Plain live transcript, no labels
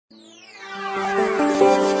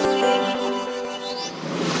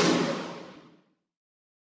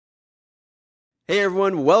Hey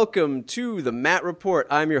everyone, welcome to the Matt Report.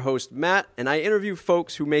 I'm your host, Matt, and I interview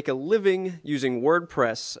folks who make a living using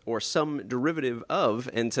WordPress or some derivative of.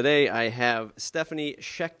 And today I have Stephanie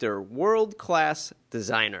Schechter, world-class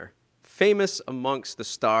designer, famous amongst the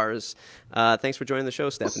stars. Thanks for joining the show,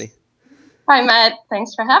 Stephanie. Hi, Matt.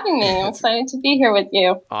 Thanks for having me. I'm excited to be here with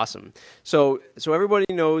you. Awesome. So everybody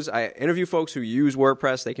knows I interview folks who use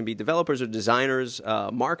WordPress. They can be developers or designers,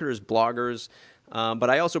 marketers, bloggers. But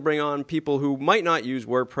I also bring on people who might not use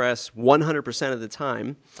WordPress 100% of the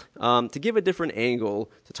time to give a different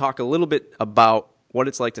angle, to talk a little bit about what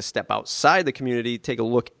it's like to step outside the community, take a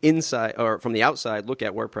look inside or from the outside, look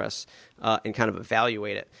at WordPress and kind of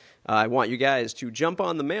evaluate it. I want you guys to jump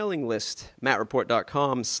on the mailing list,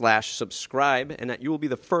 mattreport.com/subscribe, and that you will be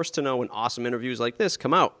the first to know when awesome interviews like this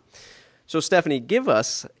come out. So, Stephanie, give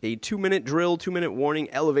us a 2-minute drill, 2-minute warning,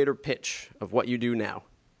 elevator pitch of what you do now.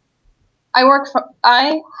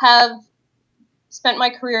 I have spent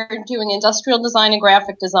my career doing industrial design and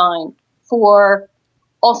graphic design for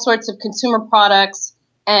all sorts of consumer products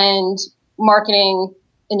and marketing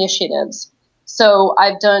initiatives. So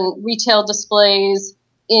I've done retail displays,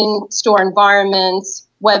 in-store environments,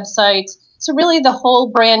 websites. So really the whole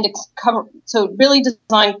brand design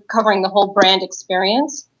covering the whole brand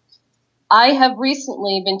experience. I have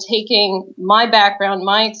recently been taking my background,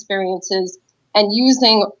 my experiences, and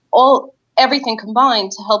using everything combined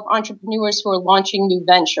to help entrepreneurs who are launching new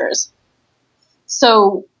ventures.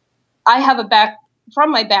 So I have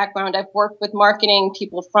from my background, I've worked with marketing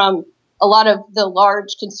people from a lot of the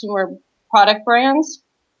large consumer product brands.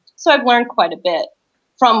 So I've learned quite a bit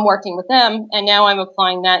from working with them. And now I'm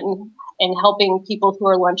applying that and helping people who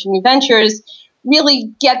are launching new ventures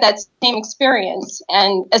really get that same experience.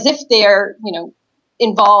 And as if they're,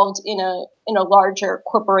 involved in a larger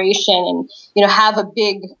corporation and, have a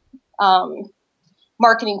big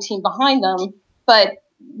marketing team behind them, but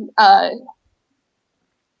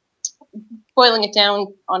boiling it down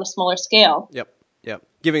on a smaller scale. Yep.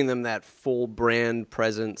 Giving them that full brand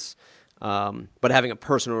presence, but having a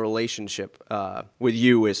personal relationship with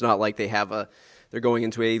you. It's not like they're going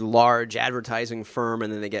into a large advertising firm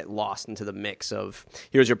and then they get lost into the mix of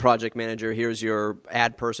here's your project manager, here's your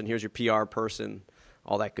ad person, here's your PR person,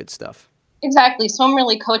 all that good stuff. Exactly. So I'm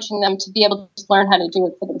really coaching them to be able to learn how to do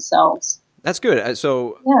it for themselves. That's good.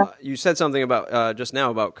 You said something about just now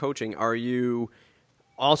about coaching. Are you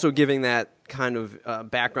also giving that kind of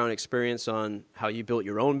background experience on how you built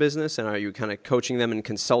your own business, and are you kind of coaching them and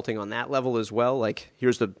consulting on that level as well? Like,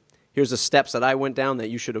 here's the steps that I went down that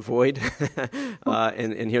you should avoid,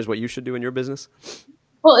 and here's what you should do in your business?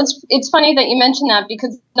 Well, it's funny that you mentioned that,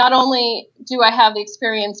 because not only do I have the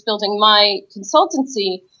experience building my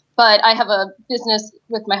consultancy, but I have a business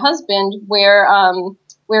with my husband where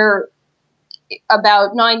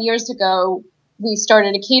about 9 years ago, we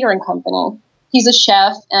started a catering company. He's a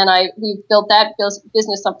chef, and we've built that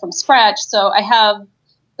business up from scratch. So I've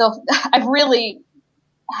really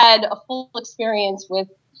had a full experience with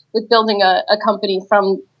building a company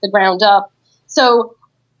from the ground up. So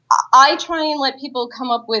I try and let people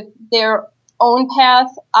come up with their own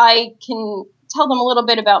path. I can tell them a little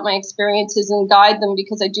bit about my experiences and guide them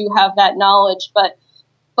because I do have that knowledge, but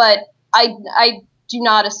I do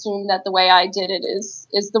not assume that the way I did it is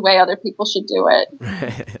the way other people should do it.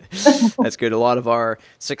 That's good. A lot of our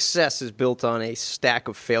success is built on a stack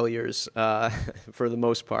of failures for the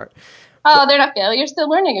most part. Oh, they're not failures. They're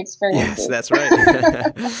learning experiences. Yes, that's right.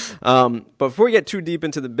 But before we get too deep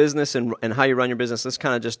into the business and how you run your business, let's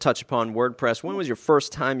kind of just touch upon WordPress. When was your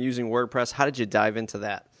first time using WordPress? How did you dive into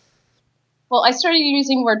that? Well, I started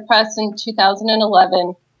using WordPress in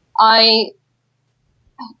 2011. I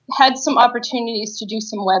had some opportunities to do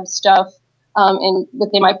some web stuff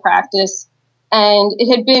within my practice, and it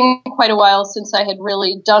had been quite a while since I had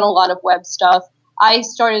really done a lot of web stuff. I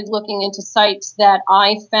started looking into sites that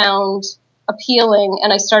I found appealing,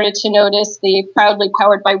 and I started to notice the proudly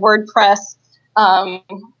powered by WordPress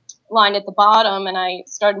line at the bottom, and I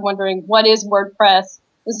started wondering, what is WordPress?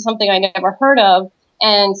 This is something I never heard of.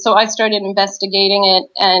 And so I started investigating it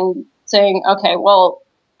and saying, okay, well,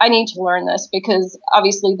 I need to learn this because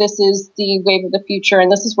obviously this is the wave of the future,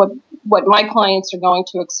 and this is what my clients are going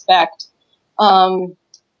to expect.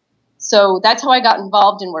 So that's how I got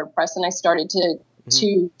involved in WordPress, and I started to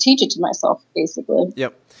teach it to myself, basically.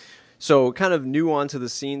 Yep. So kind of new onto the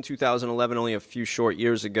scene, 2011, only a few short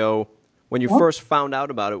years ago. When you first found out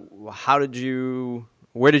about it,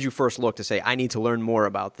 where did you first look to say, I need to learn more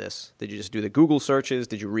about this? Did you just do the Google searches?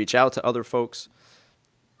 Did you reach out to other folks?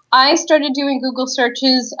 I started doing Google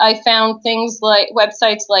searches. I found things like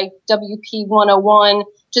websites like WP101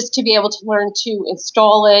 just to be able to learn to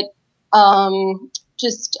install it.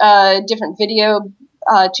 just different video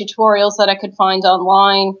tutorials that I could find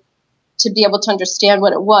online to be able to understand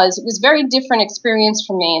what it was. It was a very different experience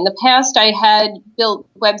for me. In the past, I had built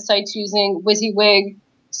websites using WYSIWYG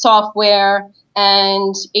software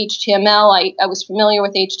and HTML. I was familiar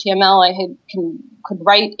with HTML. I could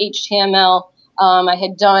write HTML. I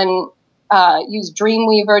had used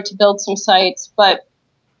Dreamweaver to build some sites, but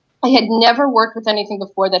I had never worked with anything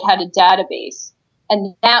before that had a database.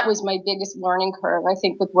 And that was my biggest learning curve, I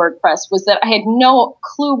think, with WordPress, was that I had no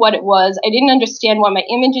clue what it was. I didn't understand why my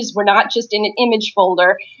images were not just in an image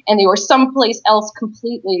folder and they were someplace else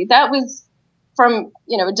completely. That was from,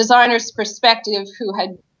 a designer's perspective who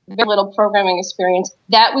had very little programming experience.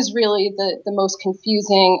 That was really the most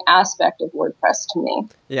confusing aspect of WordPress to me.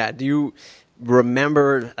 Yeah. Do you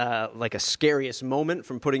remember like a scariest moment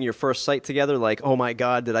from putting your first site together? Like, oh my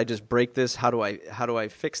God, did I just break this? How do I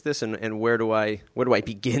fix this? And where do I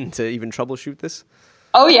begin to even troubleshoot this?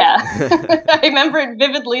 Oh yeah. I remember it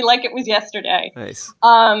vividly like it was yesterday. Nice.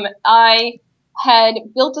 I had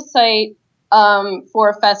built a site for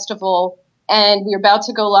a festival, and we were about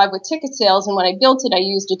to go live with ticket sales. And when I built it, I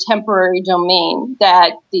used a temporary domain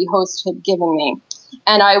that the host had given me.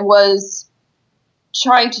 And I was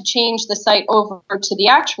trying to change the site over to the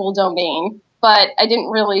actual domain, but I didn't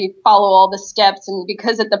really follow all the steps. And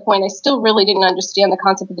because at the point I still really didn't understand the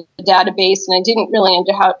concept of the database, and I didn't really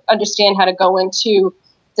understand how to go into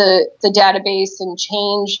the database and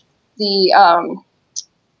change the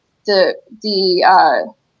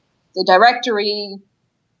directory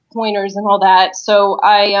pointers and all that. So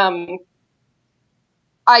I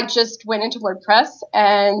just went into WordPress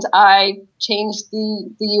and I changed the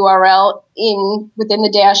URL within the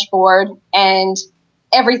dashboard, and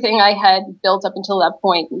everything I had built up until that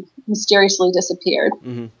point mysteriously disappeared.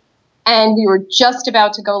 Mm-hmm. And we were just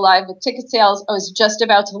about to go live with ticket sales. I was just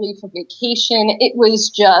about to leave for vacation. It was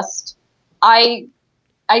just, I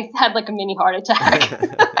had like a mini heart attack.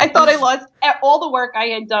 I thought I lost all the work I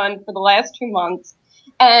had done for the last 2 months.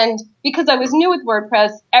 And because I was new with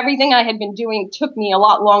WordPress, everything I had been doing took me a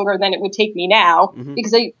lot longer than it would take me now, mm-hmm.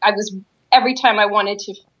 because I was, every time I wanted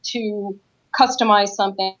to customize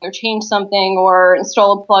something or change something or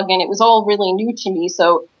install a plugin, it was all really new to me.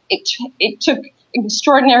 So it took an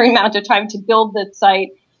extraordinary amount of time to build the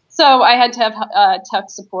site. So I had to have tech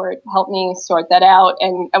support help me sort that out,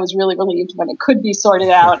 and I was really relieved when it could be sorted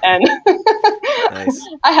out. And nice.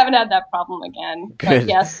 I haven't had that problem again. Good. But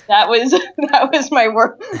yes, that was my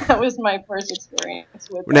work. That was my first experience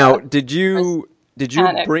with. Now, did you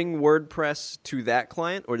bring WordPress to that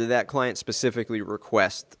client, or did that client specifically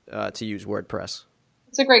request to use WordPress?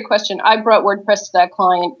 It's a great question. I brought WordPress to that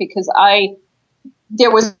client because there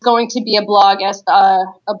was going to be a blog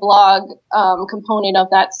component of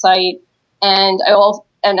that site,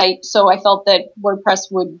 so I felt that WordPress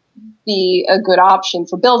would be a good option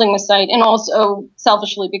for building the site, and also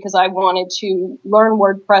selfishly because I wanted to learn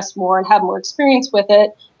WordPress more and have more experience with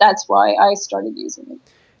it. That's why I started using it.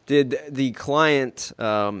 Did the client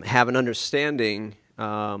have an understanding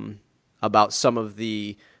about some of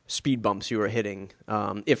the speed bumps you were hitting,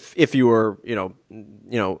 if you were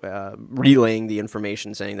relaying the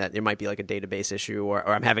information saying that there might be like a database issue or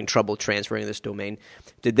I'm having trouble transferring this domain?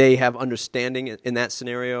 Did they have understanding in that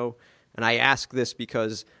scenario? And I ask this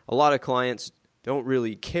because a lot of clients don't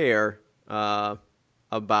really care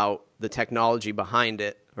about the technology behind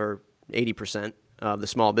it, or 80% of the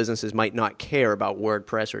small businesses might not care about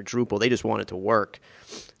WordPress or Drupal. They just want it to work.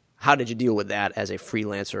 How did you deal with that as a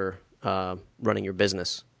freelancer running your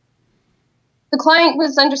business? The client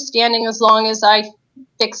was understanding as long as I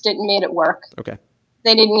fixed it and made it work. Okay.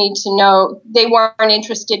 They didn't need to know. They weren't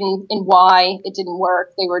interested in why it didn't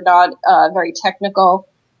work. They were not very technical.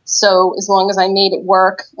 So as long as I made it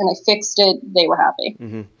work and I fixed it, they were happy.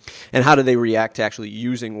 Mm-hmm. And how did they react to actually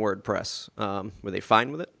using WordPress? Were they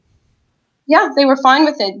fine with it? Yeah, they were fine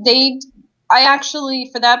with it. I actually,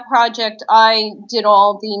 for that project, I did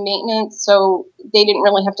all the maintenance, so they didn't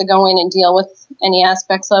really have to go in and deal with any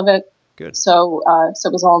aspects of it. Good. So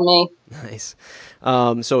it was all me. Nice.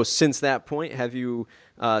 So since that point, have you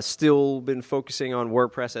still been focusing on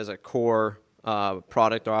WordPress as a core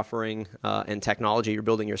product offering and technology you're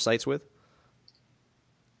building your sites with?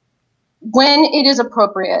 When it is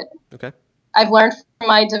appropriate. Okay. I've learned from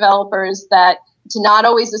my developers that to not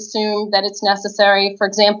always assume that it's necessary. For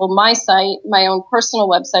example, my site, my own personal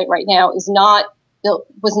website right now, was not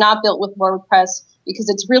built with WordPress because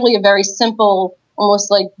it's really a very simple,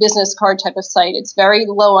 almost like business card type of site. It's very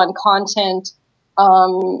low on content.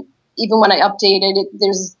 Even when I updated it,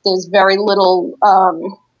 there's very little.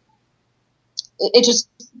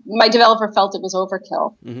 My developer felt it was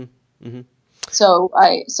overkill. Mm-hmm. Mm-hmm. So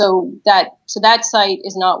that site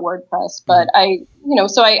is not WordPress, but I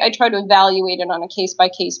try to evaluate it on a case by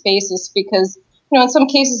case basis because, in some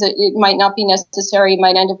cases it might not be necessary. You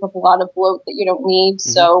might end up with a lot of bloat that you don't need. Mm-hmm.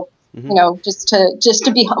 So, Mm-hmm. just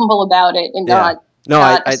to be humble about it and not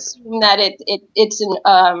assume that it's an,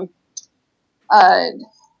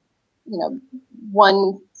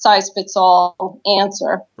 one size fits all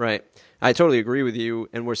answer. Right. I totally agree with you.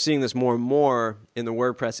 And we're seeing this more and more in the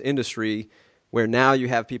WordPress industry, where now you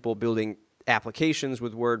have people building applications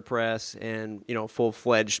with WordPress and,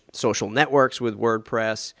 full-fledged social networks with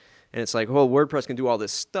WordPress. And it's like, well, WordPress can do all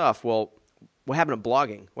this stuff. Well, what happened to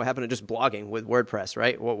blogging? What happened to just blogging with WordPress,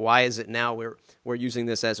 right? Well, why is it now we're using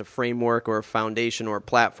this as a framework or a foundation or a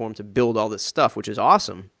platform to build all this stuff, which is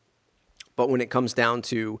awesome. But when it comes down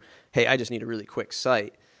to, hey, I just need a really quick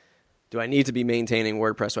site, do I need to be maintaining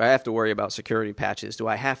WordPress? Do I have to worry about security patches? Do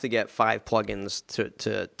I have to get 5 plugins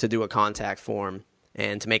to do a contact form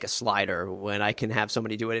and to make a slider when I can have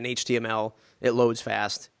somebody do it in HTML? It loads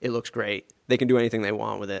fast. It looks great. They can do anything they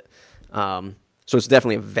want with it. So it's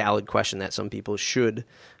definitely a valid question that some people should.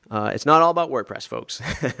 It's not all about WordPress, folks.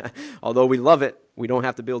 Although we love it, we don't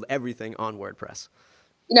have to build everything on WordPress.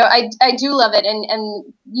 I do love it,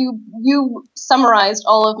 and you summarized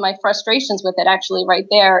all of my frustrations with it actually right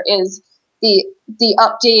there. Is the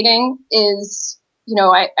updating is,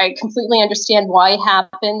 I completely understand why it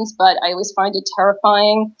happens, but I always find it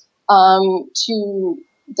terrifying to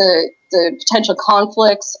the potential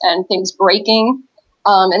conflicts and things breaking,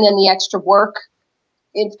 and then the extra work.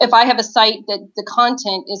 If I have a site that the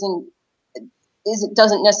content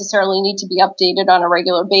doesn't necessarily need to be updated on a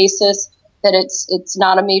regular basis, that it's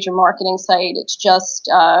not a major marketing site. It's just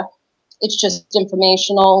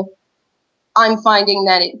informational. I'm finding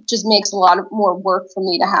that it just makes a lot more work for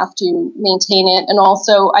me to have to maintain it. And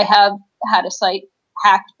also, I have had a site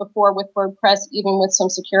hacked before with WordPress, even with some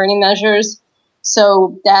security measures.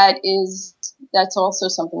 So that's also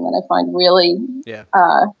something that I find really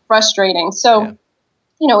frustrating. So. Yeah.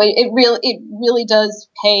 It really does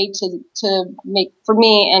pay to make, for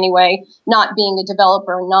me anyway, not being a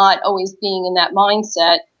developer, not always being in that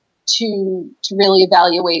mindset, to really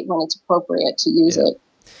evaluate when it's appropriate to use it.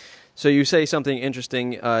 So you say something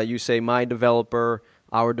interesting. You say my developer,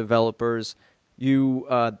 our developers. You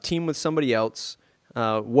team with somebody else.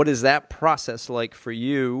 What is that process like for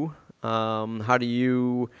you? How did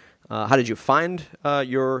you find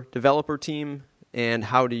your developer team? And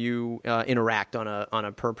how do you interact on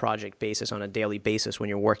a per project basis, on a daily basis when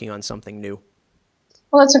you're working on something new?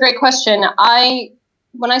 Well, that's a great question.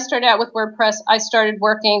 When I started out with WordPress, I started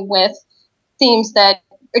working with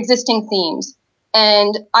existing themes.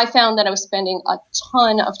 And I found that I was spending a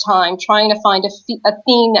ton of time trying to find a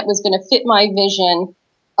theme that was going to fit my vision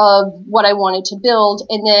of what I wanted to build,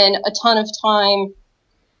 and then a ton of time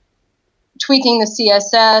tweaking the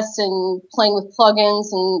CSS and playing with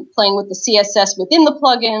plugins and playing with the CSS within the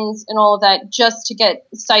plugins and all of that, just to get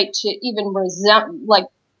the site to even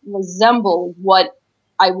resemble what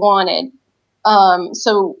I wanted.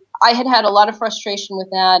 So I had a lot of frustration with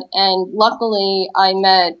that, and luckily I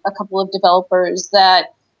met a couple of developers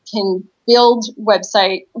that can build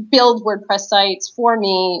WordPress sites for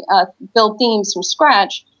me, build themes from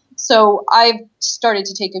scratch. So I've started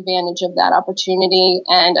to take advantage of that opportunity,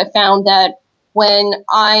 and I found that when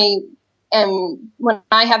I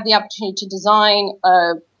have the opportunity to design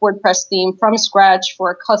a WordPress theme from scratch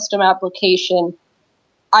for a custom application,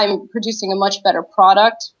 I'm producing a much better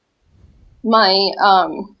product. My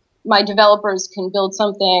developers can build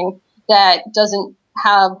something that doesn't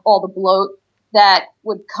have all the bloat that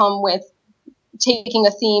would come with taking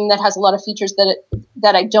a theme that has a lot of features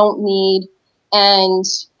that I don't need, and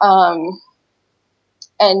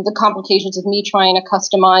the complications of me trying to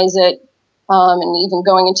customize it, and even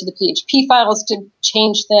going into the PHP files to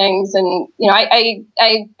change things. And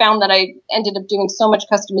I found that I ended up doing so much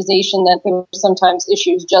customization that there were sometimes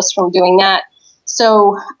issues just from doing that.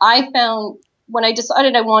 So I found, when I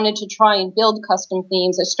decided I wanted to try and build custom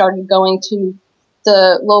themes, I started going to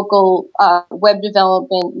the local web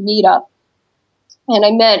development meetup, and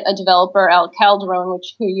I met a developer, Al Calderon,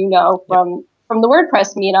 who you know from the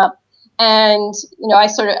WordPress meetup. And I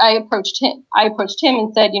approached him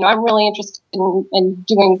and said, I'm really interested in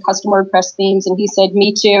doing custom WordPress themes, and he said,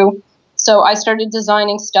 me too. So I started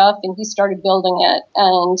designing stuff, and he started building it,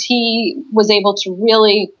 and he was able to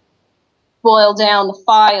really boil down the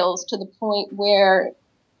files to the point where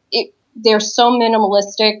they're so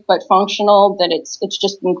minimalistic but functional that it's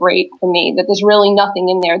just been great for me, that there's really nothing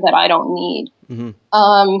in there that I don't need. Mm-hmm.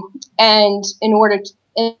 And in order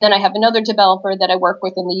And then I have another developer that I work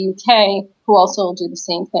with in the UK who also will do the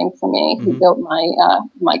same thing for me. Mm-hmm. He built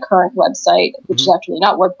my current website, which is actually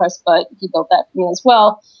not WordPress, but he built that for me as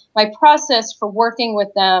well. My process for working with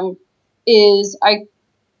them is I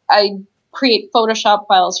create Photoshop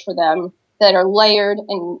files for them that are layered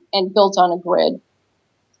and built on a grid.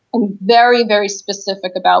 I'm very, very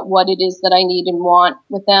specific about what it is that I need and want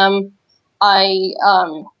with them.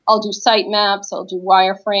 I'll do site maps, I'll do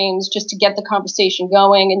wireframes just to get the conversation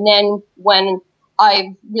going. And then when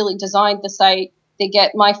I've really designed the site, they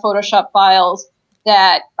get my Photoshop files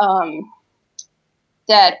that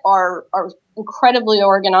that are incredibly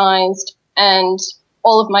organized, and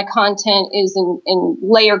all of my content is in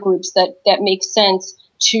layer groups that make sense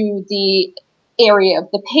to the area of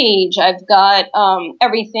the page. I've got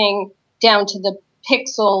everything down to the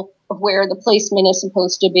pixel of where the placement is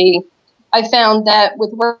supposed to be. I found that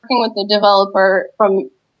with working with the developer from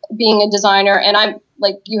being a designer, and I'm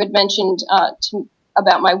like you had mentioned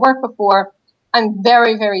about my work before, I'm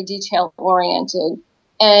very, very detail oriented.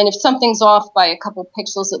 And if something's off by a couple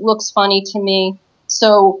pixels, it looks funny to me.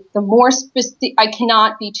 So the more specific, I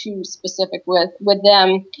cannot be too specific with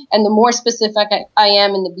them. And the more specific I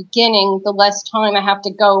am in the beginning, the less times I have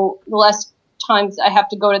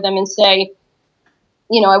to go to them and say,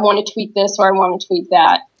 I want to tweak this or I want to tweak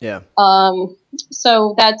that. Yeah.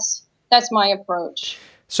 So that's my approach.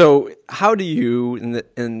 So how do you,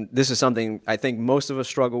 and this is something I think most of us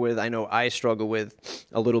struggle with, I know I struggle with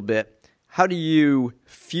a little bit, how do you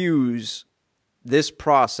fuse this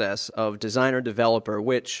process of designer-developer,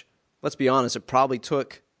 which, let's be honest, it probably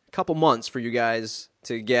took a couple months for you guys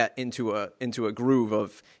to get into a groove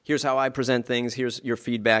of here's how I present things, here's your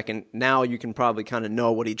feedback, and now you can probably kind of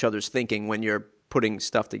know what each other's thinking when you're putting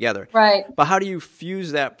stuff together. Right. But how do you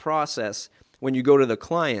fuse that process when you go to the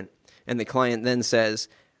client and the client then says,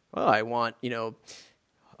 well, I want,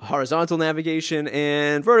 horizontal navigation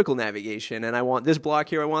and vertical navigation, and I want this block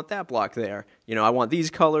here, I want that block there. I want these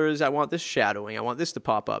colors, I want this shadowing, I want this to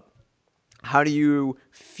pop up. How do you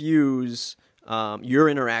fuse your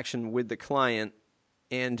interaction with the client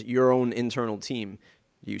and your own internal team?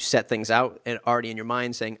 You set things out and already in your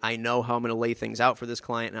mind saying, I know how I'm going to lay things out for this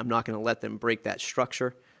client, and I'm not going to let them break that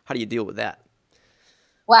structure. How do you deal with that?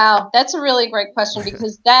 Wow, that's a really great question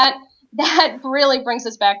because that really brings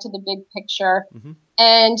us back to the big picture. Mm-hmm.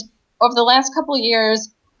 And over the last couple of years,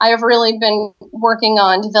 I have really been working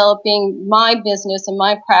on developing my business and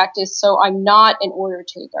my practice so I'm not an order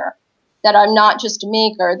taker, that I'm not just a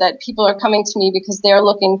maker, that people are coming to me because they're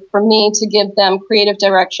looking for me to give them creative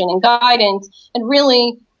direction and guidance. And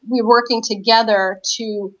really, we're working together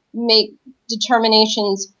to make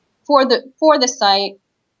determinations for the site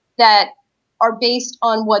that are based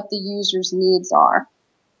on what the user's needs are.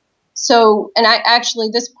 So, and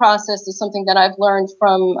this process is something that I've learned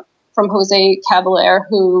from Jose Caballero,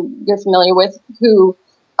 who you're familiar with, who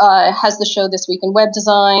has the show This Week in Web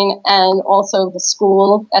Design and also The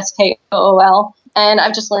School, SKOOL. And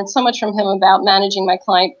I've just learned so much from him about managing my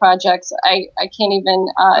client projects. I can't even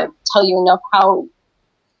tell you enough how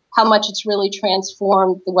much it's really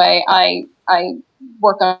transformed the way I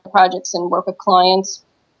work on projects and work with clients.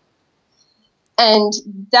 And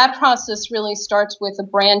that process really starts with a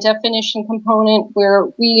brand definition component where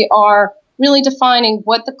we are really defining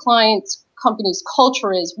what the client's company's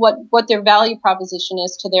culture is, what their value proposition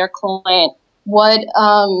is to their client, what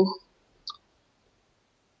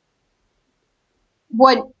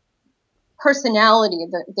personality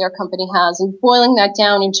their company has, and boiling that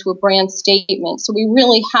down into a brand statement. So we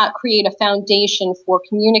really create a foundation for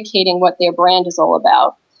communicating what their brand is all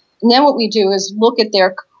about. And then what we do is look at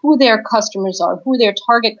who their customers are, who their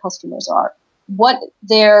target customers are, what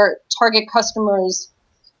their target customers'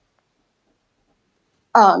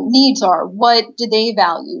 needs are, what do they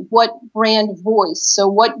value, what brand voice, so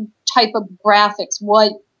what type of graphics,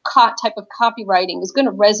 what type of copywriting is going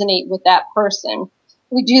to resonate with that person.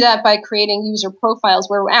 We do that by creating user profiles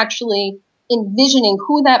where we're actually envisioning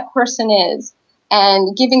who that person is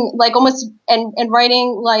and giving and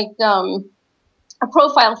writing a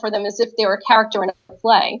profile for them as if they were a character in a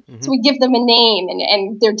play. Mm-hmm. So we give them a name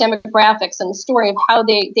and their demographics and the story of how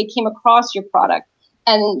they came across your product.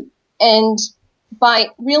 And by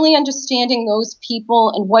really understanding those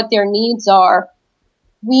people and what their needs are,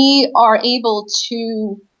 we are able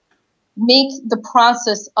to make the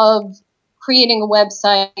process of creating a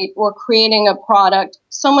website or creating a product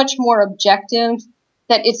so much more objective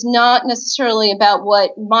that it's not necessarily about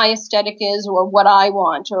what my aesthetic is or what I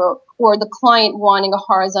want or the client wanting a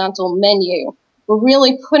horizontal menu. We're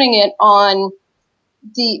really putting it on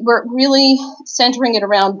we're really centering it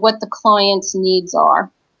around what the client's needs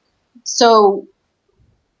are. So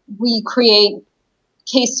we create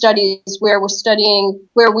case studies where we're studying,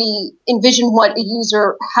 where we envision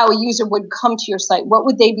how a user would come to your site. What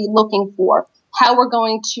would they be looking for? How we're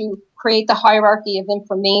going to create the hierarchy of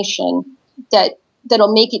information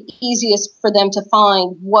that'll make it easiest for them to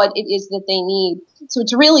find what it is that they need. So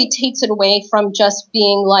it really takes it away from just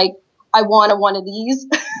being like, I want one of these,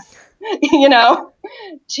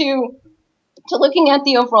 to looking at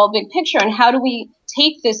the overall big picture and how do we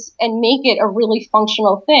take this and make it a really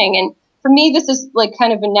functional thing. And for me, this is like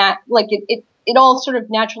kind of it all sort of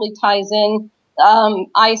naturally ties in.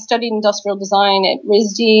 I studied industrial design at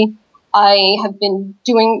RISD. I have been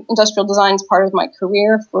doing industrial design as part of my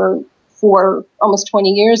career for almost 20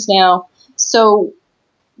 years now. So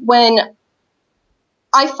when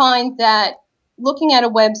I find that looking at a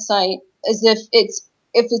website as if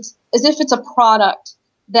it's a product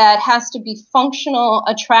that has to be functional,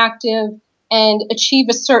 attractive, and achieve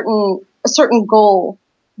a certain goal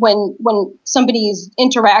when somebody is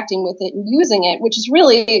interacting with it and using it, which is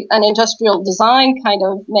really an industrial design kind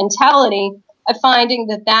of mentality, I'm finding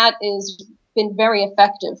that has been very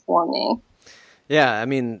effective for me. Yeah, I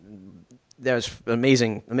mean, there's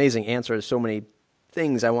amazing answers. So many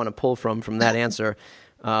things I want to pull from that answer.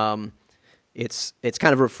 It's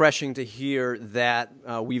kind of refreshing to hear that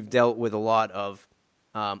we've dealt with a lot of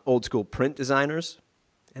old school print designers,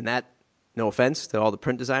 and that, no offense to all the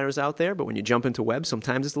print designers out there, but when you jump into web,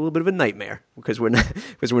 sometimes it's a little bit of a nightmare because we're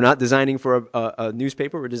not designing for a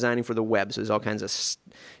newspaper, we're designing for the web. So there's all kinds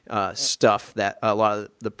of stuff that a lot of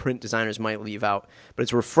the print designers might leave out. But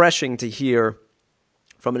it's refreshing to hear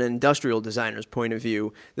from an industrial designer's point of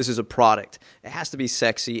view, this is a product. It has to be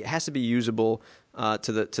sexy. It has to be usable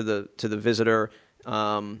to the visitor,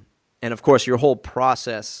 and of course, your whole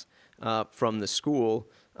process from the school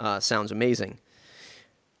sounds amazing.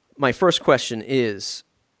 My first question is,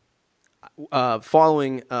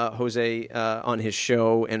 following Jose on his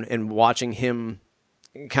show and watching him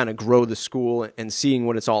kind of grow the school and seeing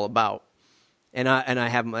what it's all about. And I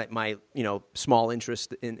have my small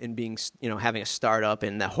interest in being, having a startup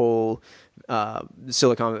and the whole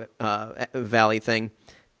Silicon Valley thing.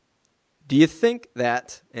 Do you think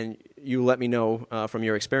that, and you let me know from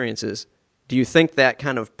your experiences, do you think that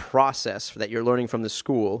kind of process that you're learning from the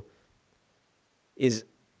school is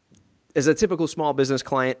a typical small business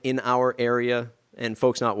client in our area, and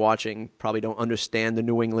folks not watching probably don't understand the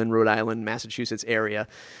New England, Rhode Island, Massachusetts area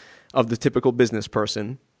of the typical business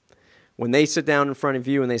person. When they sit down in front of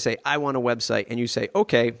you and they say, I want a website, and you say,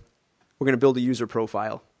 okay, we're going to build a user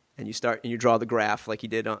profile, and you draw the graph like he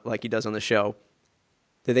does on the show,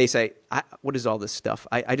 do they say, what is all this stuff?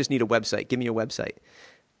 I just need a website. Give me a website.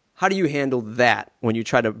 How do you handle that when you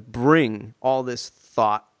try to bring all this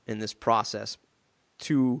thought and this process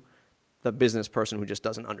to the business person who just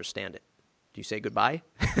doesn't understand it? Do you say goodbye?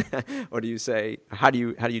 Or do you say, how do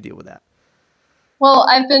you deal with that? Well,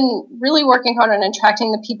 I've been really working hard on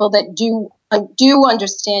attracting the people that do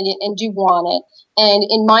understand it and do want it. And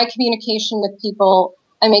in my communication with people,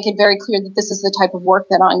 I make it very clear that this is the type of work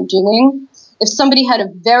that I'm doing. If somebody had a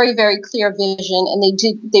very, very clear vision and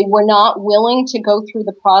they were not willing to go through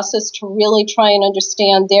the process to really try and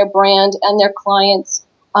understand their brand and their clients'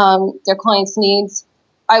 needs,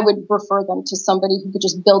 I would refer them to somebody who could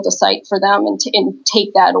just build a site for them and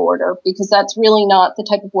take that order, because that's really not the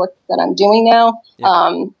type of work that I'm doing now.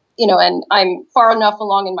 Yeah. And I'm far enough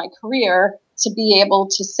along in my career to be able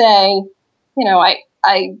to say,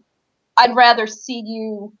 I'd rather see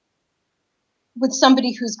you with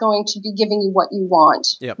somebody who's going to be giving you what you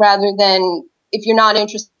want, yep, rather than if you're not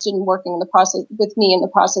interested in working in the process with me in the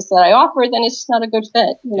process that I offer, then it's just not a good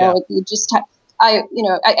fit. You just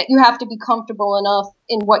you have to be comfortable enough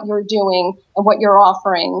in what you're doing and what you're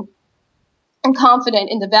offering, and confident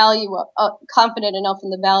enough in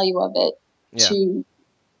the value of it, yeah,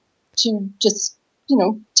 to just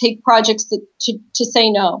take projects to say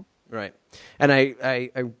no. Right, and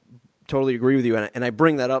I totally agree with you, and I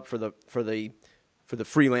bring that up for the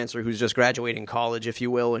freelancer who's just graduating college, if you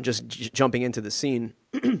will, and just jumping into the scene.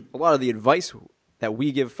 A lot of the advice that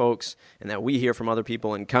we give folks and that we hear from other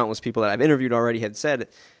people, and countless people that I've interviewed already had said,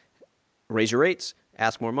 raise your rates,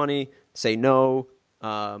 ask more money, say no,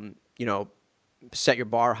 set your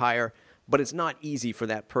bar higher. But it's not easy for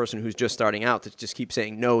that person who's just starting out to just keep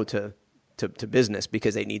saying no to business,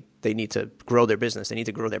 because they need to grow their business. They need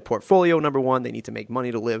to grow their portfolio, number one. They need to make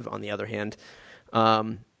money to live, on the other hand.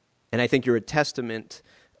 And I think you're a testament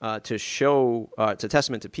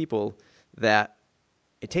to people that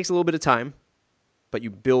it takes a little bit of time, but you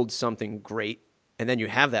build something great, and then you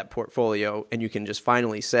have that portfolio, and you can just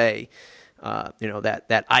finally say,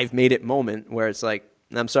 that I've made it moment where it's like,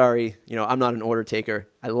 And I'm sorry, I'm not an order taker.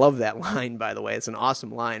 I love that line, by the way. It's an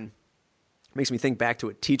awesome line. It makes me think back to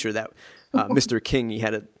a teacher that Mr. King, he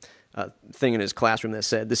had a thing in his classroom that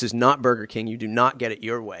said, "This is not Burger King. You do not get it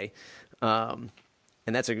your way." And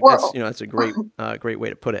that's a great great way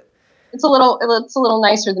to put it. It's a little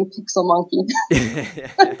nicer than Pixel Monkey.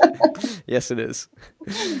 Yes, it is.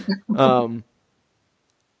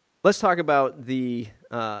 Let's talk about the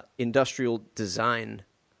industrial design.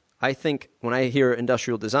 I think when I hear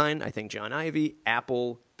industrial design, I think John Ivey,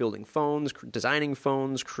 Apple, building phones, designing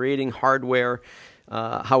phones, creating hardware,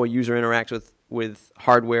 how a user interacts with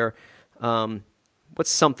hardware.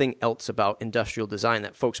 What's something else about industrial design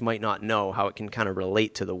that folks might not know, how it can kind of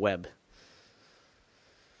relate to the web?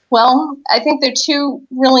 Well, I think there are two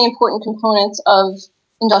really important components of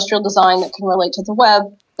industrial design that can relate to the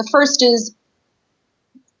web. The first is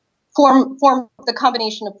the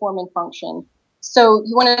combination of form and function. So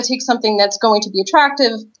you want to take something that's going to be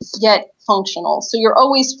attractive yet functional. So you're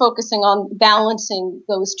always focusing on balancing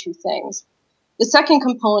those two things. The second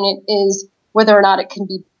component is whether or not it can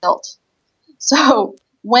be built. So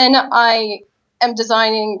when I am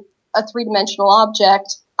designing a three-dimensional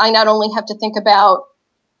object, I not only have to think about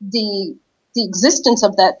the existence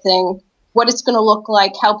of that thing, what it's going to look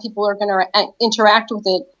like, how people are going to interact with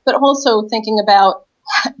it, but also thinking about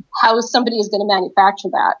how somebody is going to manufacture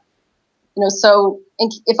that. So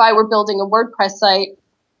if I were building a WordPress site,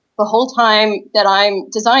 the whole time that I'm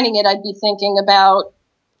designing it, I'd be thinking about,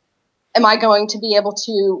 am I going to be able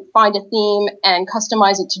to find a theme and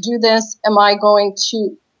customize it to do this? Am I going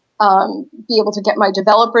to be able to get my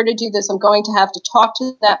developer to do this? I'm going to have to talk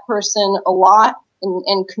to that person a lot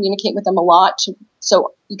and communicate with them a lot.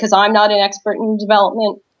 Because I'm not an expert in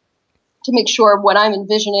development, to make sure what I'm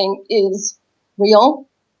envisioning is real.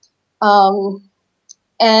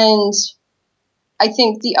 And I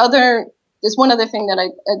think there's one other thing that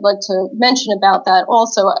I'd like to mention about that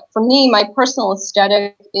also. For me, my personal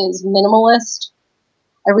aesthetic is minimalist.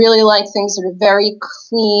 I really like things that are very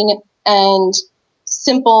clean and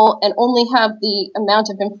simple and only have the amount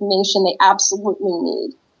of information they absolutely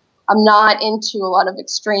need. I'm not into a lot of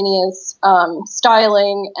extraneous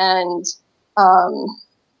styling and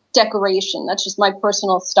decoration. That's just my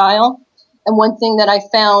personal style. And one thing that I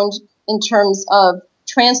found in terms of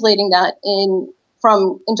translating that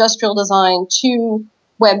from industrial design to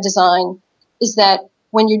web design is that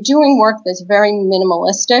when you're doing work that's very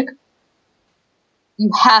minimalistic,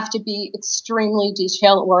 you have to be extremely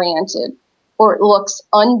detail oriented, or it looks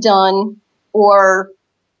undone, or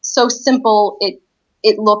so simple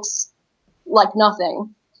it looks like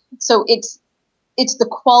nothing. So it's the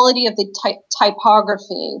quality of the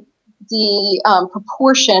typography, the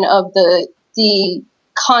proportion of the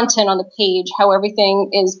content on the page, how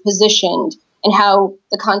everything is positioned, and how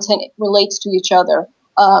the content relates to each other.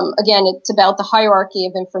 Again, it's about the hierarchy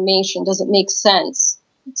of information. Does it make sense?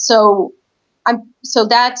 So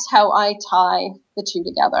that's how I tie the two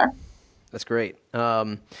together. That's great.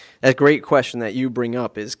 That great question that you bring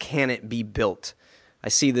up is, can it be built? I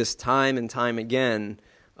see this time and time again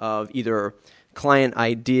of either client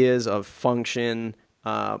ideas of function.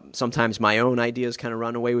 Sometimes my own ideas kind of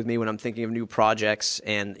run away with me when I'm thinking of new projects,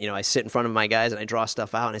 and I sit in front of my guys and I draw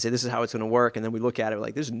stuff out and I say, this is how it's going to work, and then we look at it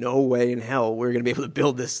like, there's no way in hell we're going to be able to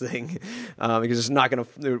build this thing because we're not going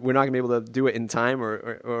to be able to do it in time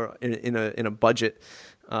or in a budget.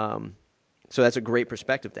 So that's a great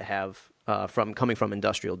perspective to have coming from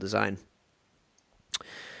industrial design.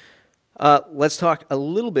 Let's talk a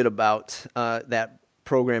little bit about that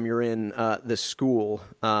program you're in, the school.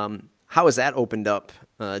 How has that opened up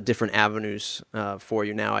different avenues for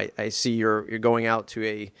you now? I see you're going out to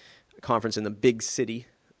a conference in the big city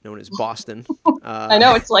known as Boston. I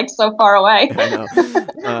know, it's like so far away. I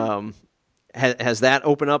know. Has that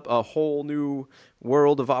opened up a whole new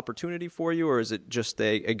world of opportunity for you, or is it just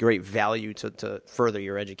a great value to further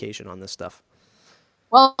your education on this stuff?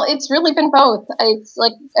 Well, it's really been both. It's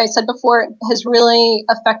like I said before, it has really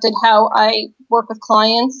affected how I work with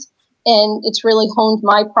clients. And it's really honed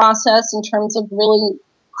my process in terms of really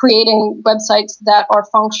creating websites that are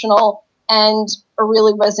functional and are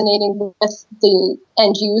really resonating with the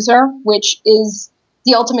end user, which is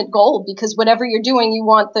the ultimate goal, because whatever you're doing, you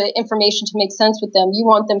want the information to make sense with them. You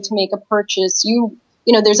want them to make a purchase.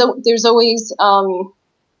 There's always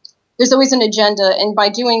an agenda. And by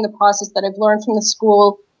doing the process that I've learned from the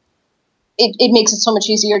school, it makes it so much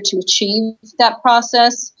easier to achieve that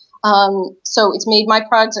process. So it's made my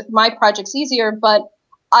projects easier, but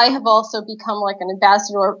I have also become like an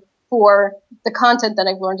ambassador for the content that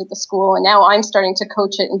I've learned at the school. And now I'm starting to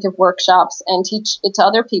coach it and give workshops and teach it to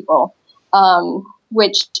other people,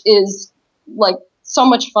 which is like so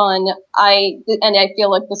much fun. I feel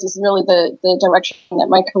like this is really the direction that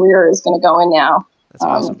my career is going to go in now. That's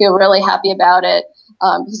awesome. I feel really happy about it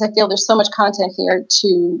because I feel there's so much content here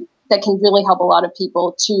that can really help a lot of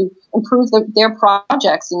people to improve their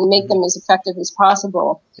projects and make them as effective as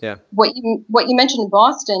possible. Yeah. What you mentioned in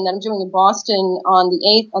Boston, that I'm doing in Boston on the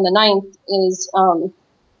 8th, on the 9th, is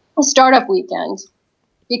a startup weekend,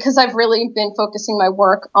 because I've really been focusing my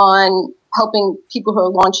work on helping people who are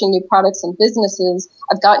launching new products and businesses.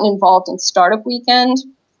 I've gotten involved in Startup Weekend.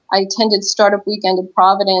 I attended Startup Weekend in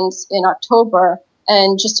Providence in October.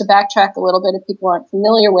 And just to backtrack a little bit, if people aren't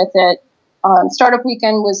familiar with it, Startup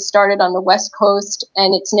Weekend was started on the West Coast,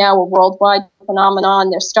 and it's now a worldwide phenomenon.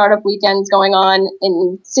 There's Startup Weekends going on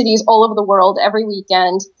in cities all over the world every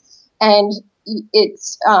weekend. And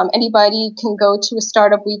it's anybody can go to a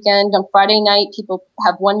Startup Weekend. On Friday night, people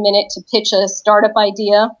have 1 minute to pitch a startup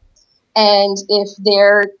idea. And if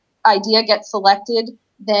their idea gets selected,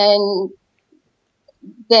 then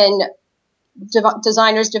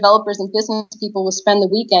designers, developers, and business people will spend the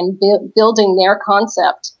weekend building their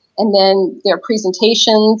concept. And then there are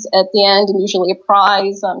presentations at the end, and usually a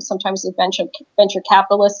prize. Sometimes a venture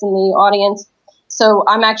capitalists in the audience. So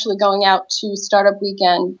I'm actually going out to Startup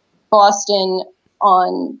Weekend Boston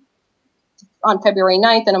on February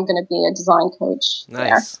 9th, and I'm going to be a design coach.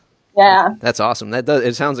 Nice. There. Yeah, that's awesome.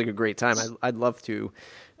 It sounds like a great time. I'd love to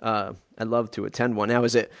attend one. Now,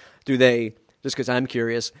 do they, just because I'm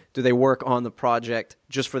curious, do they work on the project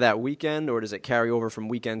just for that weekend, or does it carry over from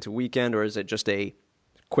weekend to weekend, or is it just a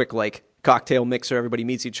quick cocktail mixer, everybody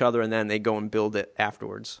meets each other and then they go and build it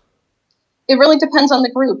afterwards? It really depends on the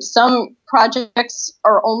group. Some projects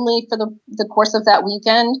are only for the course of that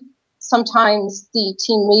weekend. Sometimes the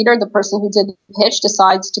team leader, the person who did the pitch,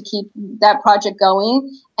 decides to keep that project going,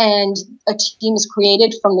 and a team is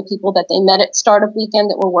created from the people that they met at Startup Weekend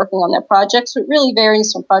that were working on that project. So it really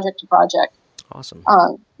varies from project to project. Awesome.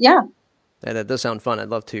 Yeah. That does sound fun. I'd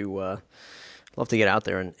love to get out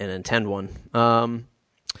there and attend one.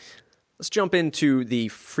 Let's jump into the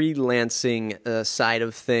freelancing side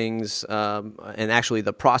of things, and actually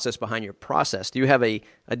the process behind your process. Do you have a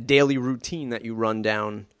daily routine that you run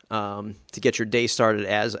down to get your day started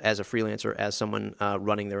as a freelancer, as someone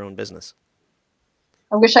running their own business?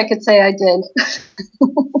 I wish I could say I did.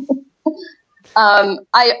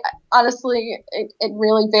 I honestly, it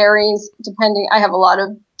really varies depending. I have a lot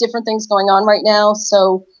of different things going on right now,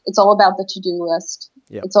 so it's all about the to-do list.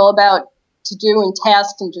 Yep. It's all about to do and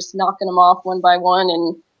tasks and just knocking them off one by one.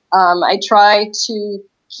 And I try to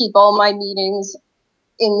keep all my meetings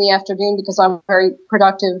in the afternoon because I'm very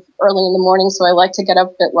productive early in the morning. So I like to get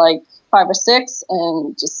up at 5 or 6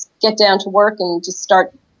 and just get down to work and just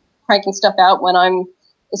start cranking stuff out when I'm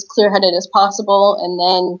as clear-headed as possible. And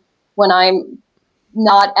then when I'm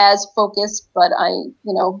not as focused, but I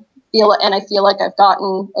feel like I've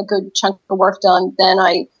gotten a good chunk of work done, then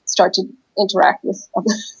I start to interact with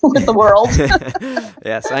the world.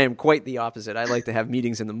 Yes, I am quite the opposite. I like to have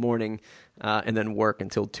meetings in the morning and then work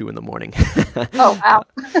until 2 in the morning. Oh, wow.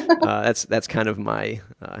 That's kind of my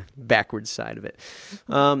backwards side of it.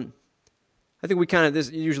 I think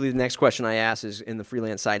usually the next question I ask is, in the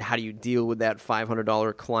freelance side, how do you deal with that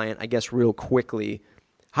 $500 client? I guess real quickly,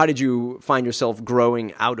 how did you find yourself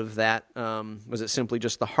growing out of that? Was it simply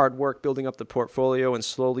just the hard work building up the portfolio and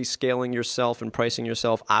slowly scaling yourself and pricing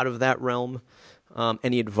yourself out of that realm?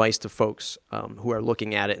 Any advice to folks who are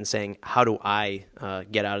looking at it and saying, how do I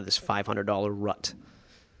get out of this $500 rut?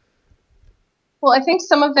 Well, I think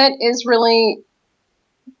some of it is really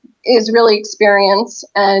experience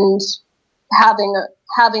and having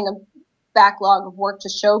a backlog of work to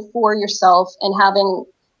show for yourself, and having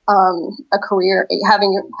a career,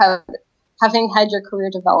 having had your career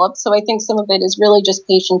developed. So I think some of it is really just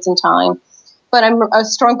patience and time. But I'm a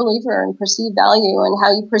strong believer in perceived value and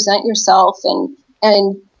how you present yourself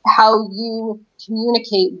and how you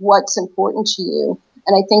communicate what's important to you.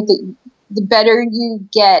 And I think that the better you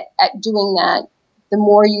get at doing that, the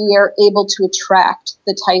more you are able to attract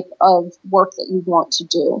the type of work that you want to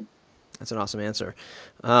do. That's an awesome answer.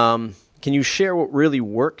 Can you share what really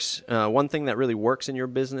works? One thing that really works in your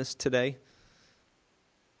business today?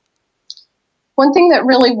 One thing that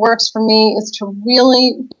really works for me is to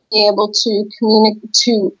really be able to communicate,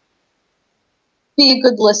 to be a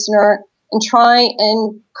good listener and try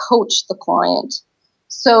and coach the client.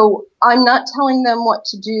 So I'm not telling them what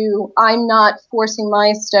to do. I'm not forcing my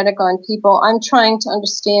aesthetic on people. I'm trying to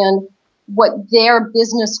understand what their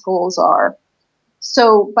business goals are.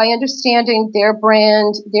 So by understanding their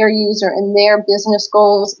brand, their user, and their business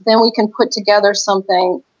goals, then we can put together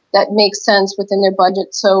something that makes sense within their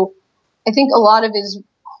budget. So I think a lot of it is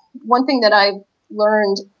one thing that I've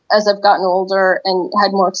learned as I've gotten older and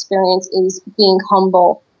had more experience is being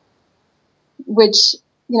humble, which,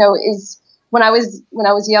 is when I was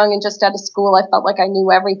young and just out of school, I felt like I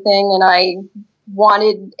knew everything and I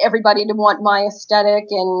wanted everybody to want my aesthetic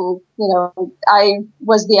and, I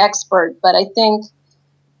was the expert. But I think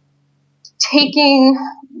taking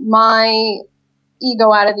my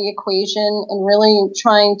ego out of the equation and really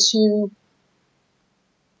trying to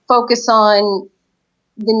focus on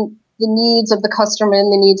the needs of the customer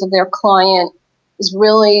and the needs of their client has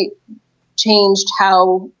really changed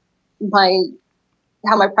how my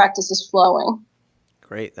practice is flowing.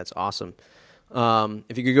 Great. That's awesome.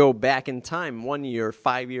 If you could go back in time, 1 year,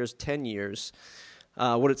 5 years, 10 years,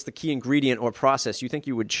 what is the key ingredient or process you think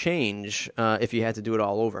you would change if you had to do it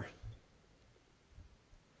all over?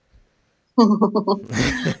 Boy,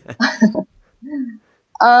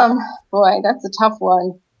 that's a tough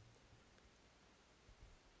one.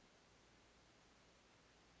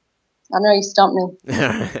 I know you stumped me.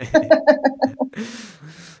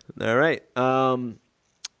 All right.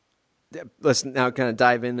 Let's now kind of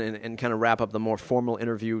dive in and kind of wrap up the more formal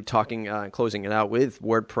interview, talking, closing it out with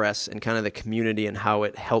WordPress and kind of the community and how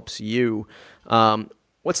it helps you.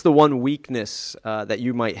 What's the one weakness that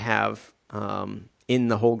you might have in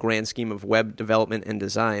the whole grand scheme of web development and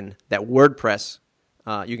design that WordPress,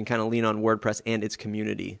 you can kind of lean on WordPress and its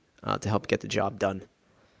community to help get the job done?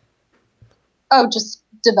 Oh, just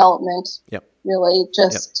development. Yep. Really,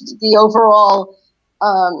 just the overall.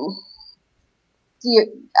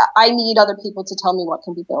 I need other people to tell me what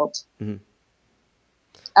can be built. Mm-hmm.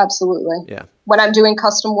 Absolutely. Yeah. When I'm doing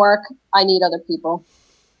custom work, I need other people.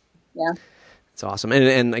 Yeah. It's awesome.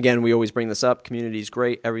 And again, we always bring this up. Community is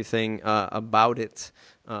great. Everything about it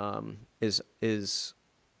is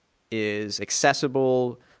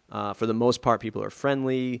accessible. For the most part, people are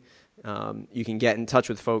friendly. You can get in touch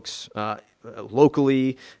with folks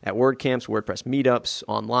locally at WordCamps, WordPress meetups,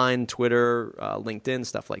 online, Twitter, LinkedIn,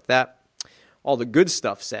 stuff like that. All the good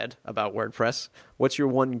stuff said about WordPress. What's your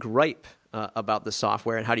one gripe about the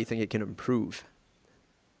software, and how do you think it can improve?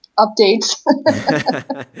 Updates.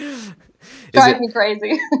 Drive me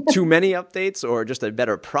crazy. Too many updates, or just a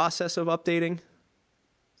better process of updating?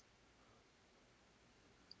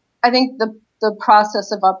 I think the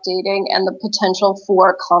process of updating and the potential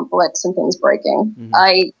for conflicts and things breaking. Mm-hmm.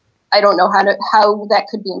 I don't know how that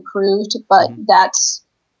could be improved, but mm-hmm. that's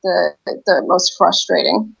the most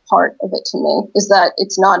frustrating part of it to me, is that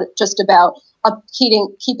it's not just about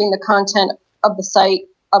keeping the content of the site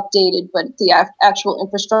updated, but the actual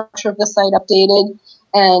infrastructure of the site updated,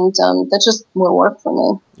 and that's just more work for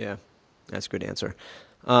me. Yeah, that's a good answer.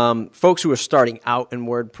 Folks who are starting out in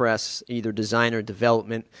WordPress, either design or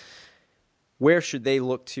development, where should they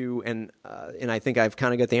look to? And I think I've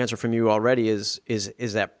kind of got the answer from you already. Is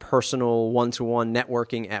that personal one-to-one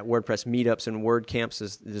networking at WordPress meetups and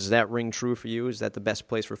WordCamps? Does that ring true for you? Is that the best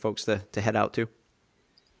place for folks to head out to?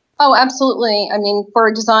 Oh, absolutely. I mean,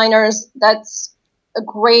 for designers, that's the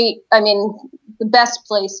best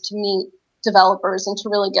place to meet developers and to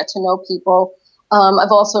really get to know people.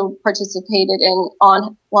 I've also participated in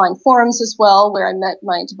online forums as well, where I met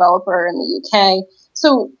my developer in the UK.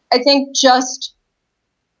 So I think just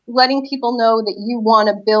letting people know that you want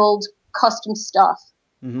to build custom stuff,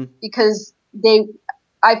 mm-hmm. because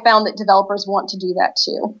I found that developers want to do that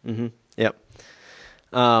too. Mm-hmm. Yep.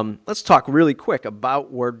 Let's talk really quick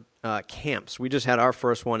about WordCamps. We just had our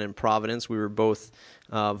first one in Providence. We were both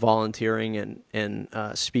volunteering and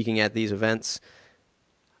speaking at these events.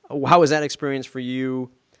 How was that experience for you?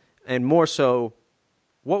 And more so,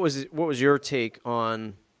 what was your take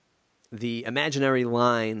on the imaginary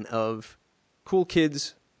line of cool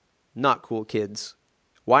kids, not cool kids?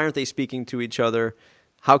 Why aren't they speaking to each other?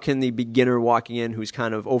 How can the beginner walking in who's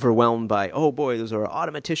kind of overwhelmed by, oh boy, those are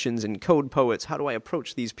automaticians and code poets, how do I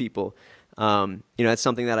approach these people? That's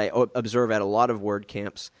something that I observe at a lot of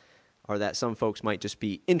WordCamps, are that some folks might just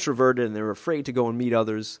be introverted and they're afraid to go and meet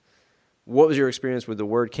others. What was your experience with the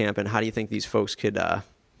WordCamp, and how do you think these folks could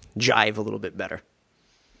jive a little bit better?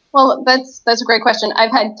 Well, that's a great question.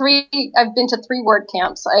 I've been to 3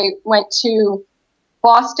 WordCamps. I went to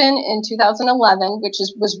Boston in 2011, which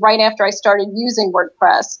was right after I started using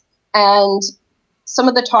WordPress. And some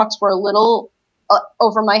of the talks were a little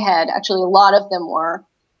over my head. Actually, a lot of them were.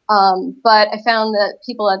 But I found that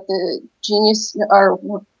people at the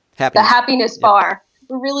Happiness Bar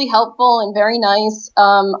were really helpful and very nice.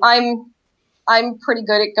 I'm pretty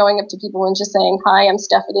good at going up to people and just saying, hi, I'm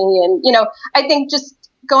Stephanie. And, I think just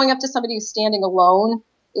going up to somebody who's standing alone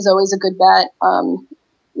is always a good bet,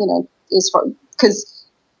 because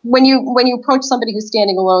when you approach somebody who's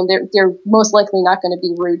standing alone, they're most likely not going to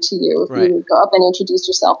be rude to you if you go up and introduce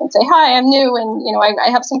yourself and say, "Hi, I'm new, and I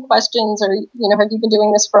have some questions," or "Have you been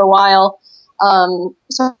doing this for a while?"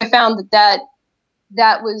 So I found that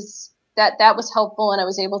was helpful, and I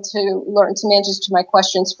was able to learn some answers to my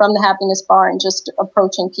questions from the Happiness Bar and just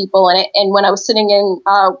approaching people. And when I was sitting in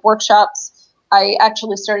workshops, I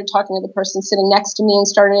actually started talking to the person sitting next to me and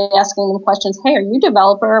started asking them questions. "Hey, are you a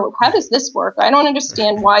developer? How does this work? I don't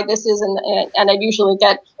understand why this is," and I'd usually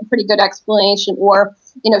get a pretty good explanation. Or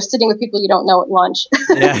sitting with people you don't know at lunch.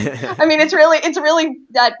 Yeah. I mean, it's really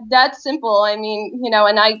that simple. I mean,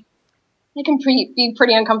 and I can be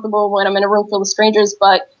pretty uncomfortable when I'm in a room full of strangers,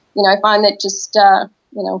 but I find that just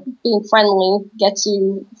being friendly gets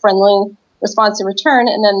you friendly response in return.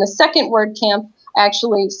 And then the second WordCamp I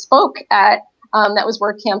actually spoke at. That was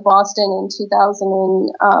WordCamp Boston in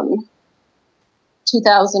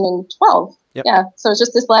 2012. Yep. Yeah, so it was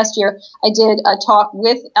just this last year. I did a talk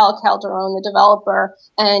with Al Calderon, the developer,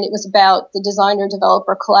 and it was about the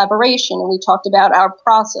designer-developer collaboration. And we talked about our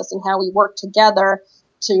process and how we work together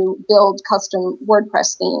to build custom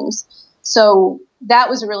WordPress themes. So that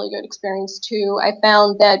was a really good experience too. I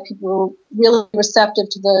found that people were really receptive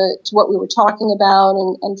to what we were talking about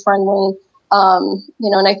and friendly.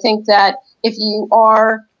 And I think that if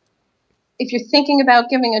you're thinking about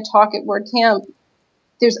giving a talk at WordCamp,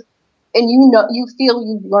 and you feel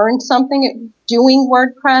you've learned something doing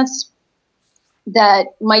WordPress that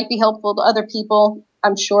might be helpful to other people,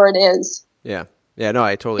 I'm sure it is. Yeah. No,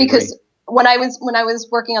 I totally agree. Because when I was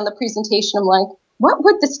working on the presentation, I'm like, what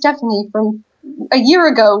would the Stephanie from a year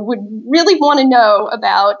ago would really want to know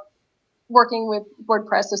about working with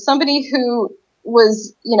WordPress? So somebody who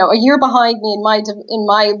was, a year behind me in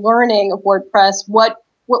my learning of WordPress, what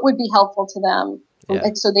would be helpful to them,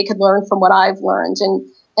 so they could learn from what I've learned.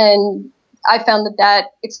 And I found that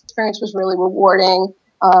experience was really rewarding.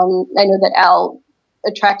 I know that Al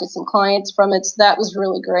attracted some clients from it, so that was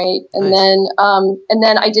really great. And nice.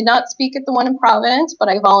 Then I did not speak at the one in Providence, but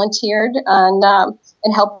I volunteered and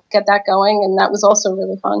helped get that going, and that was also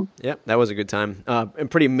really fun. Yeah, that was a good time, and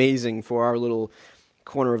pretty amazing for our little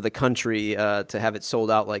corner of the country to have it sold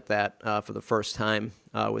out like that for the first time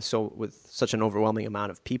with such an overwhelming amount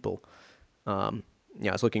of people.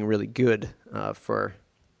 It's looking really good for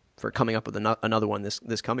coming up with another one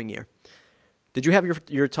this coming year. Did you have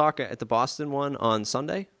your talk at the Boston one on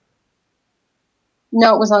Sunday?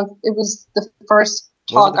 No, it was the first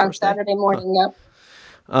talk on Saturday morning. Huh.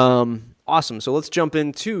 Yep. Awesome. So let's jump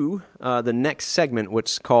into the next segment,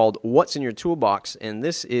 which is called What's in Your Toolbox? And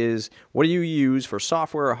this is, what do you use for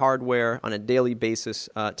software or hardware on a daily basis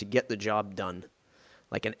to get the job done?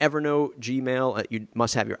 Like an Evernote, Gmail, you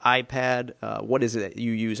must have your iPad. What is it that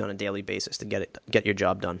you use on a daily basis to get your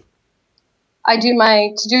job done? I do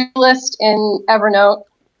my to-do list in Evernote.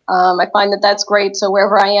 I find that's great. So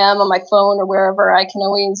wherever I am on my phone or wherever, I can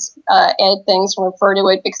always add things and refer to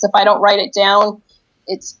it, because if I don't write it down,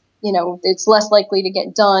 it's less likely to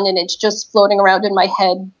get done, and it's just floating around in my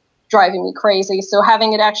head, driving me crazy. So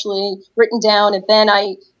having it actually written down, and then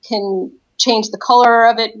I can change the color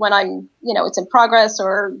of it when I'm, it's in progress,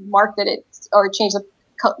 or mark that change it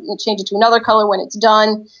to another color when it's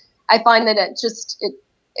done. I find that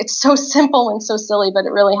it's so simple and so silly, but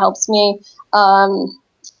it really helps me.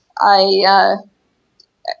 I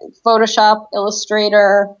Photoshop,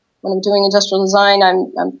 Illustrator. When I'm doing industrial design,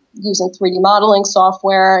 I'm using 3D modeling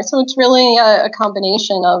software. So it's really a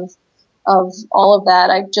combination of all of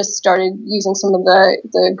that. I've just started using some of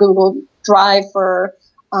the Google Drive for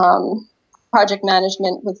project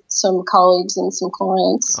management with some colleagues and some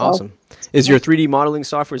clients. So, awesome. Is your 3D modeling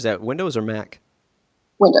software, is that Windows or Mac?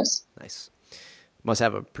 Windows. Nice. Must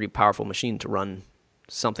have a pretty powerful machine to run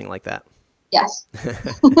something like that. Yes.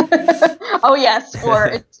 Oh, yes. Or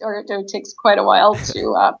it takes quite a while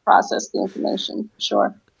to process the information.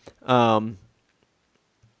 Sure.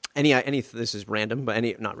 This is random, but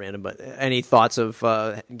any thoughts of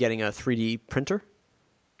getting a 3D printer?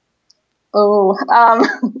 Oh,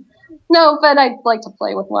 no, but I'd like to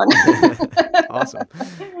play with one. Awesome.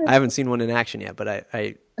 I haven't seen one in action yet, but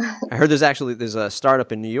I heard there's a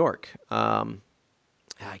startup in New York.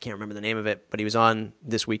 I can't remember the name of it, but he was on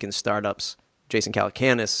This Week in Startups, Jason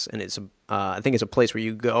Calacanis, and I think it's a place where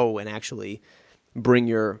you go and actually bring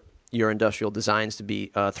your industrial designs to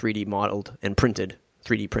be 3D modeled and printed,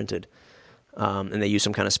 3D printed, and they use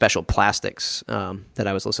some kind of special plastics that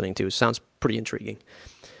I was listening to. Sounds pretty intriguing.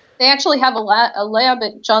 They actually have a lab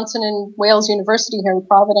at Johnson and Wales University here in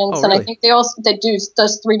Providence, oh, really? And I think they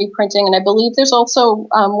does 3D printing, and I believe there's also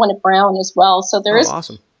one at Brown as well. So there is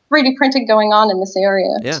awesome. 3D printing going on in this area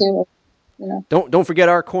too. Don't forget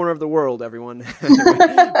our corner of the world, everyone.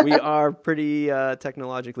 We are pretty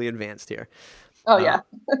technologically advanced here. Oh, yeah.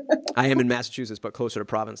 I am in Massachusetts, but closer to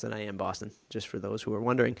province than I am Boston, just for those who are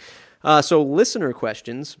wondering. So listener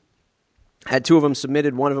questions. Had two of them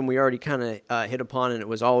submitted. One of them we already kind of hit upon, and it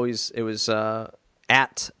was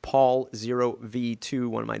at Paul0V2,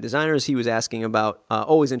 one of my designers. He was asking about,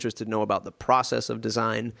 always interested to know about the process of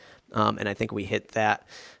design, and I think we hit that.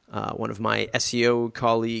 One of my SEO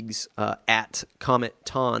colleagues at Comet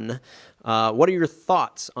Ton. What are your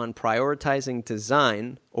thoughts on prioritizing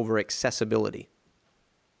design over accessibility?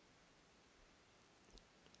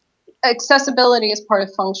 Accessibility is part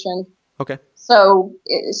of function. Okay. So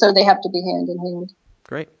they have to be hand in hand.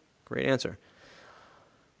 Great answer.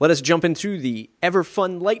 Let us jump into the ever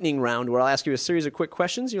fun lightning round, where I'll ask you a series of quick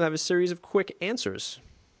questions. You'll have a series of quick answers.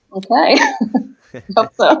 Okay.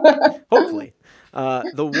 Hope so. Hopefully.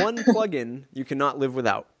 The one plugin you cannot live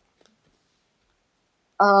without.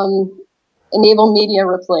 Enable Media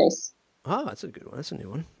Replace. Oh, that's a good one. That's a new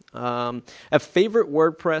one. A favorite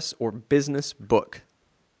WordPress or business book.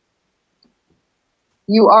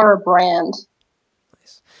 You Are a Brand.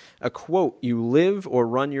 Nice. A quote you live or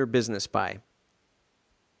run your business by.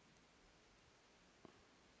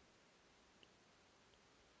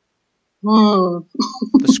 The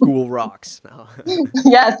school rocks. No.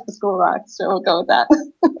 Yes, the school rocks. So we'll go with that.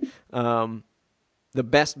 The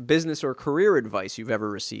best business or career advice you've ever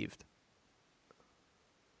received.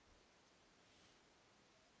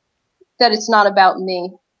 That it's not about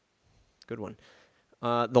me. Good one.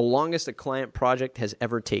 The longest a client project has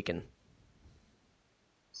ever taken.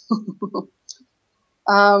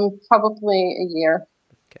 Probably a year.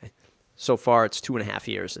 Okay. So far, it's 2.5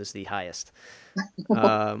 years is the highest.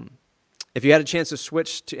 If you had a chance to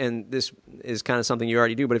switch to, and this is kind of something you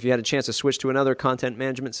already do, but if you had a chance to switch to another content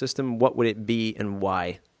management system, what would it be and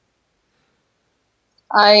why?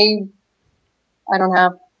 I don't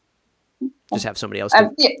have. Just have somebody else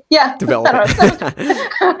develop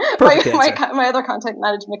it. Perfect my other content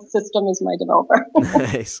management system is my developer.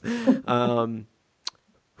 Nice.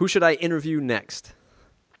 Who should I interview next?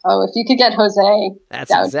 Oh, if you could get Jose, that's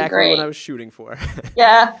that exactly would be great. What I was shooting for.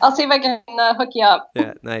 Yeah, I'll see if I can hook you up.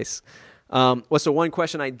 Yeah, nice. What's the one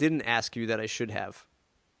question I didn't ask you that I should have?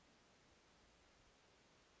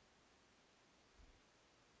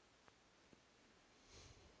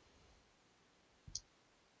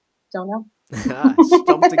 Don't know.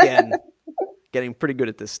 Stumped again. Getting pretty good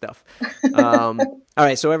at this stuff. All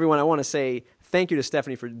right, so everyone, I want to say thank you to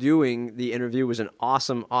Stephanie for doing the interview. It was an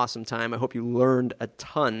awesome, awesome time. I hope you learned a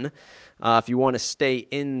ton. If you want to stay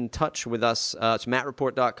in touch with us, it's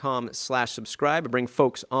mattreport.com/subscribe. I bring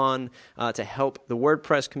folks on to help the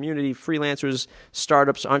WordPress community, freelancers,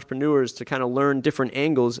 startups, entrepreneurs to kind of learn different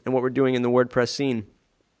angles and what we're doing in the WordPress scene.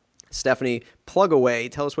 Stephanie, plug away.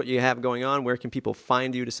 Tell us what you have going on. Where can people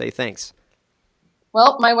find you to say thanks?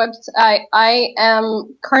 Well, my website, I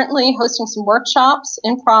am currently hosting some workshops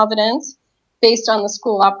in Providence based on the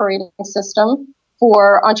school operating system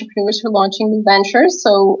for entrepreneurs who are launching new ventures.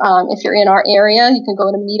 So if you're in our area, you can go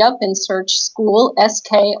to Meetup and search school,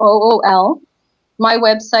 SKOOL. My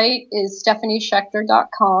website is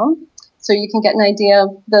stephanieshechter.com. So you can get an idea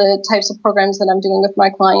of the types of programs that I'm doing with my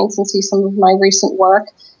clients and see some of my recent work.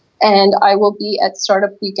 And I will be at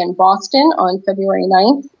Startup Week in Boston on February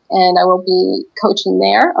 9th, and I will be coaching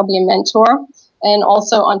there. I'll be a mentor. And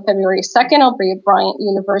also on February 2nd, I'll be at Bryant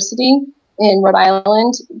University in Rhode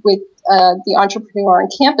Island with the Entrepreneur on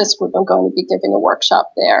Campus group. I'm going to be giving a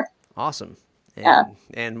workshop there. Awesome.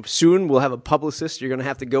 And soon we'll have a publicist you're going to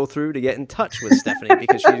have to go through to get in touch with Stephanie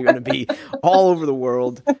because she's going to be all over the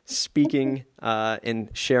world speaking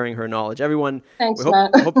and sharing her knowledge. Everyone, Thanks,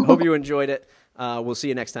 Matt. hope you enjoyed it. We'll see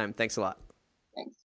you next time. Thanks a lot.